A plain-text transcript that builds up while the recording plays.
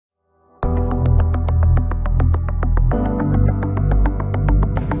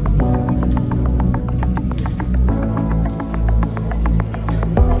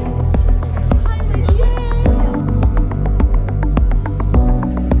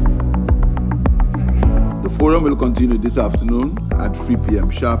forum will continue this afternoon at 3 p.m.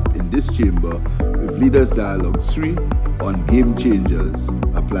 sharp in this chamber with Leaders Dialogue 3 on game changers,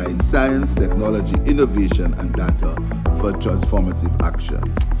 applying science, technology, innovation, and data for transformative action.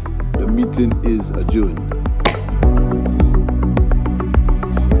 The meeting is adjourned.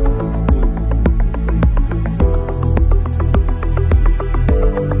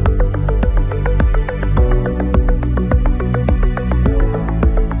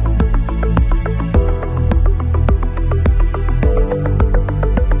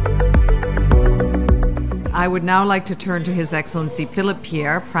 I would now like to turn to His Excellency Philippe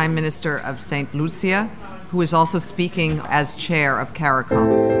Pierre, Prime Minister of St. Lucia, who is also speaking as Chair of CARICOM.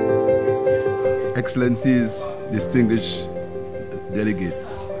 Excellencies, distinguished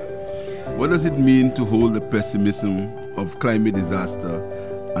delegates, what does it mean to hold the pessimism of climate disaster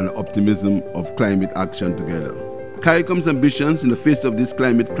and the optimism of climate action together? CARICOM's ambitions in the face of this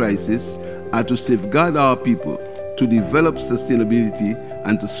climate crisis are to safeguard our people, to develop sustainability,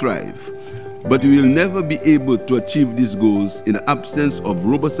 and to thrive. But we will never be able to achieve these goals in the absence of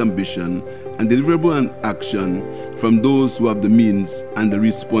robust ambition and deliverable action from those who have the means and the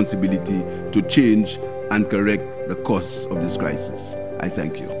responsibility to change and correct the cause of this crisis. I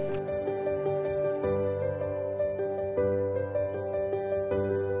thank you.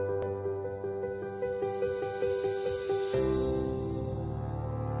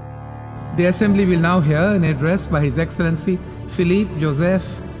 The Assembly will now hear an address by His Excellency Philippe Joseph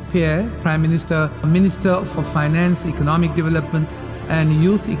Pierre, Prime Minister, Minister for Finance, Economic Development and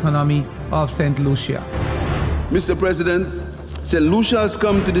Youth Economy of St. Lucia. Mr. President, St. Lucia has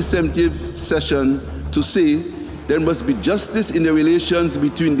come to the 70th session to say there must be justice in the relations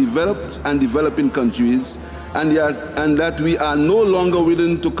between developed and developing countries, and that we are no longer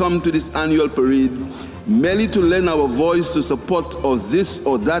willing to come to this annual parade merely to lend our voice to support of this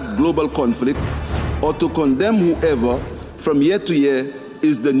or that global conflict, or to condemn whoever from year to year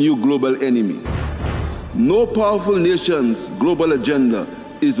is the new global enemy. No powerful nation's global agenda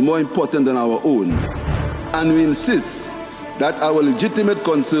is more important than our own, and we insist that our legitimate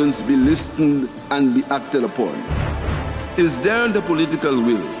concerns be listened and be acted upon. Is there the political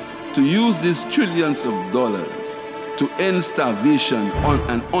will to use these trillions of dollars to end starvation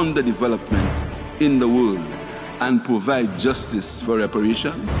and underdevelopment in the world and provide justice for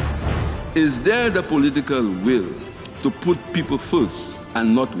reparations? Is there the political will to put people first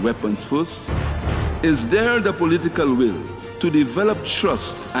and not weapons first? Is there the political will to develop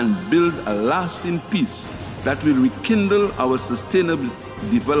trust and build a lasting peace that will rekindle our sustainable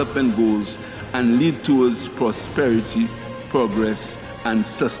development goals and lead towards prosperity, progress, and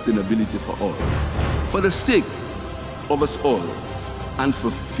sustainability for all? For the sake of us all and for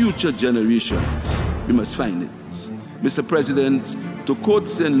future generations, we must find it. Mr. President, to quote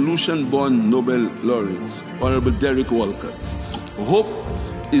St. Lucian-born Nobel laureate, Honorable Derek Walcott, hope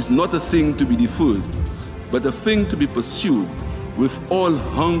is not a thing to be deferred, but a thing to be pursued with all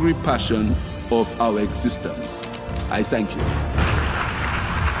hungry passion of our existence. I thank you.